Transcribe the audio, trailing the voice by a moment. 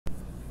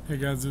Hey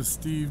guys, this is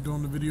Steve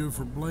doing the video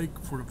for Blake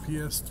for the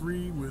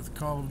PS3 with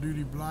Call of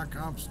Duty Black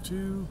Ops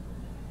 2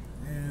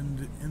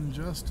 and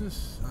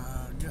Injustice.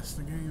 I guess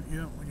the game,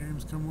 yep, the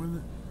games come with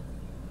it.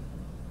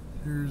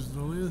 Here's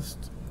the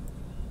list.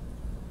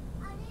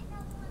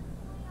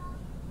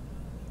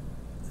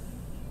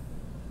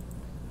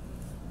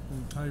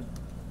 We'll type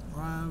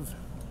live.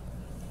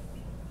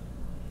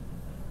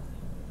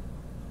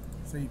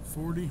 It's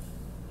 840.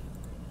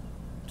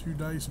 2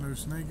 dice, no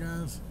snake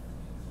eyes.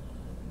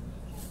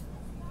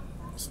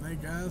 Snake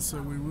eyes,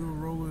 so we will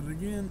roll it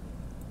again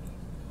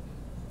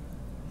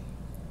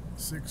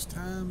 6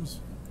 times.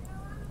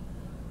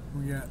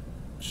 We got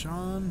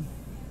Sean,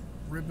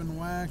 Rip and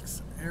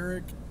Wax,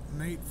 Eric,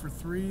 Nate for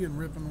 3, and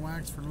Rip and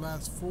Wax for the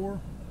last 4.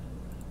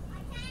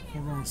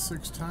 We're going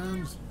 6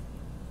 times.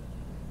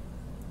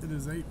 It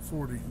is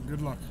 840.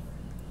 Good luck.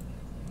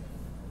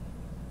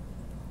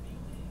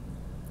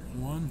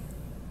 1,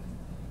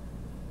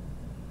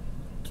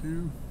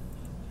 2,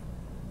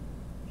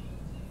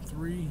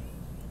 3,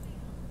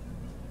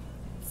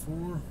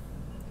 4,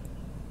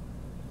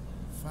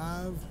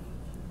 5.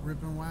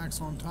 Rip and Wax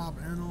on top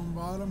and on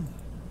bottom.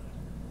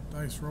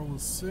 Dice roll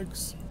is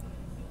 6.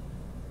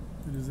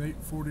 It is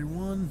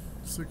 841.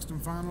 6th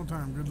and final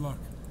time. Good luck.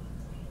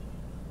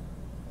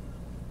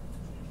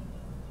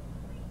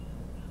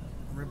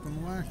 Rip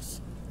and Wax.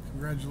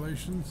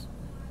 Congratulations.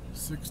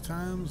 6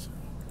 times.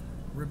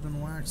 Rip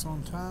and Wax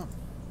on top.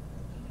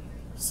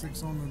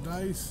 6 on the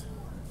dice.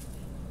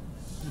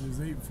 It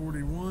is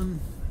 841.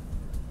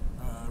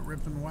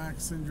 Rip and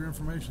Wax, send your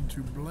information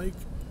to Blake.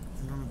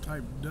 I'm going to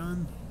type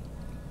done.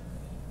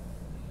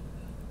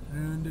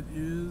 And it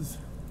is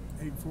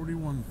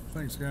 841.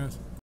 Thanks, guys.